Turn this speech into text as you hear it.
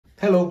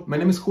Hello, my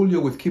name is Julio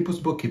with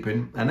QuickBooks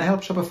Bookkeeping, and I help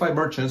Shopify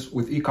merchants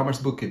with e-commerce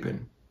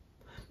bookkeeping.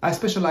 I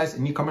specialize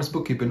in e-commerce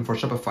bookkeeping for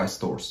Shopify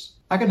stores.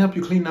 I can help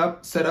you clean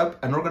up, set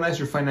up, and organize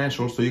your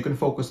financials so you can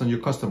focus on your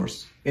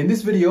customers. In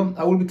this video,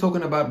 I will be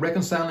talking about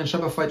reconciling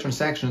Shopify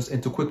transactions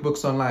into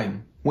QuickBooks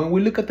Online. When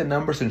we look at the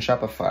numbers in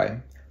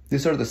Shopify,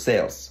 these are the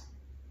sales,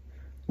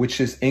 which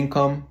is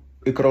income.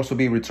 It could also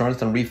be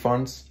returns and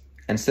refunds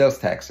and sales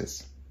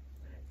taxes.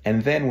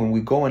 And then when we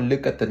go and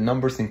look at the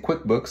numbers in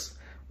QuickBooks,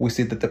 we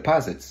see the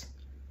deposits.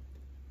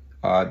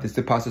 These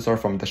deposits are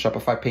from the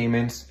Shopify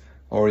payments,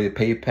 or the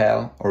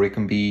PayPal, or it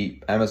can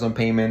be Amazon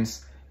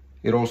payments.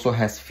 It also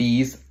has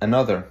fees and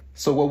other.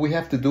 So what we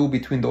have to do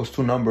between those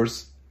two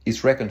numbers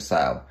is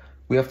reconcile.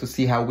 We have to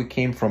see how we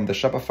came from the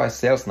Shopify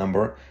sales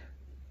number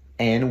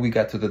and we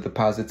got to the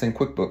deposits in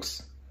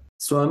QuickBooks.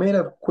 So I made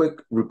a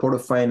quick report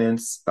of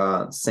finance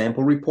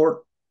sample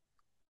report.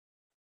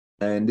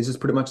 And this is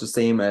pretty much the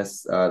same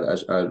as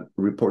a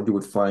report you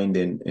would find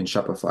in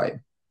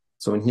Shopify.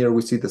 So in here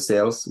we see the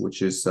sales,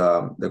 which is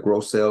the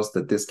gross sales,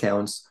 the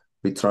discounts,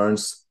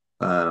 returns,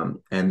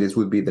 and this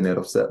would be the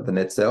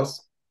net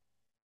sales.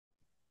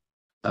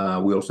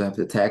 We also have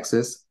the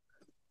taxes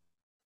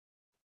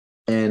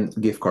and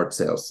gift card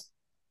sales.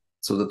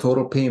 So the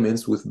total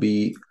payments would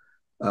be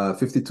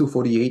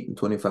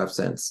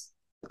 $52.48.25,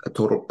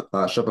 total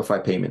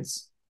Shopify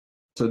payments.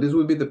 So this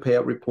would be the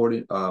payout report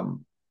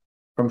from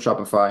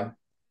Shopify.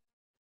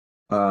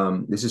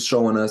 This is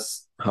showing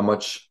us how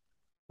much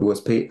it was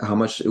paid, how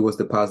much it was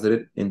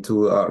deposited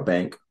into our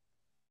bank.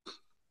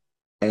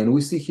 And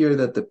we see here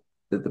that the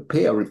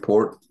payout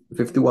report,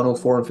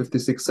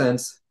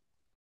 $51.04.56,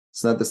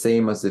 it's not the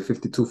same as the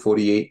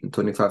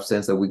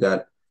 $52.48.25 that we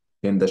got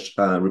in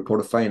the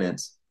report of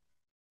finance.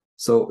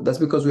 So that's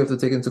because we have to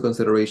take into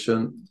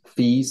consideration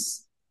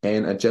fees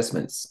and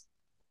adjustments.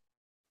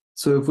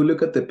 So if we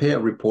look at the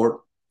payout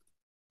report,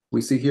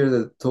 we see here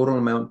the total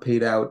amount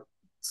paid out,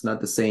 it's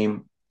not the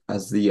same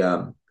as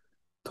the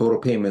total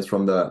payments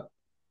from the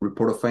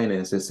report of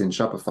finances in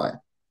Shopify.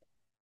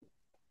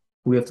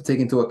 We have to take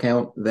into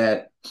account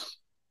that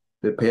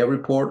the payout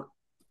report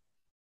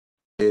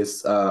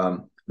is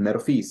net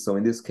of fees. So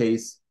in this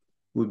case,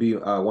 would be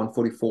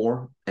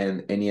 144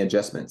 and any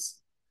adjustments.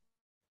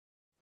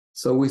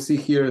 So we see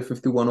here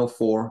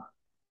 5104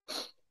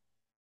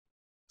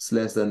 is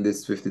less than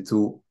this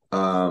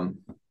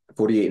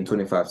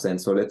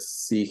 52.48.25. So let's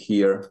see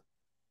here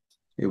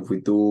if we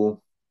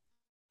do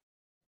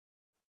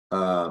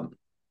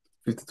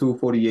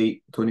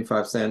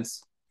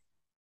 52.48.25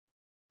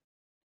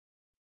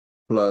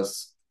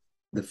 plus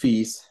the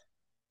fees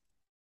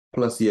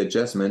plus the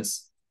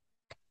adjustments,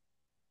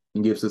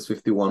 and gives us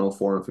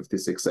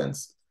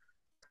 $51.04.56.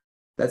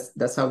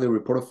 That's how the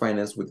report of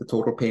finance with the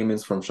total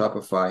payments from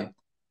Shopify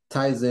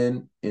ties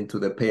into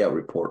the payout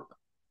report.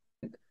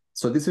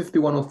 So this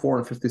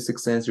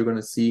 $51.04.56 you're going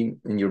to see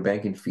in your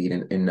banking feed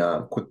in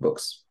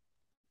QuickBooks.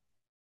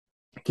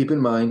 Keep in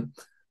mind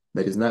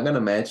that is not going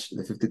to match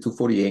the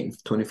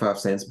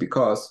 $52.48.25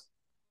 because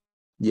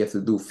you have to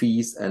do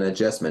fees and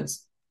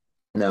adjustments.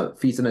 Now,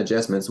 fees and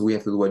adjustments, we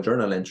have to do a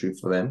journal entry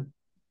for them.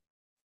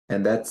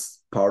 And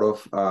that's part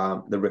of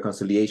the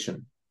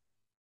reconciliation.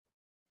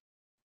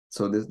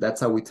 So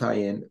that's how we tie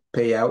in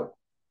payout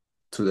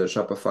to the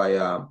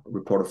Shopify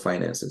report of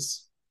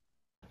finances.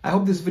 I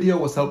hope this video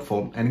was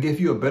helpful and gave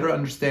you a better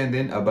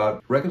understanding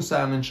about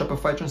reconciling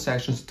Shopify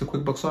transactions to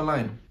QuickBooks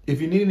Online. If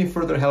you need any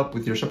further help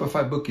with your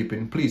Shopify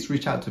bookkeeping, please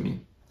reach out to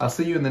me. I'll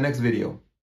see you in the next video.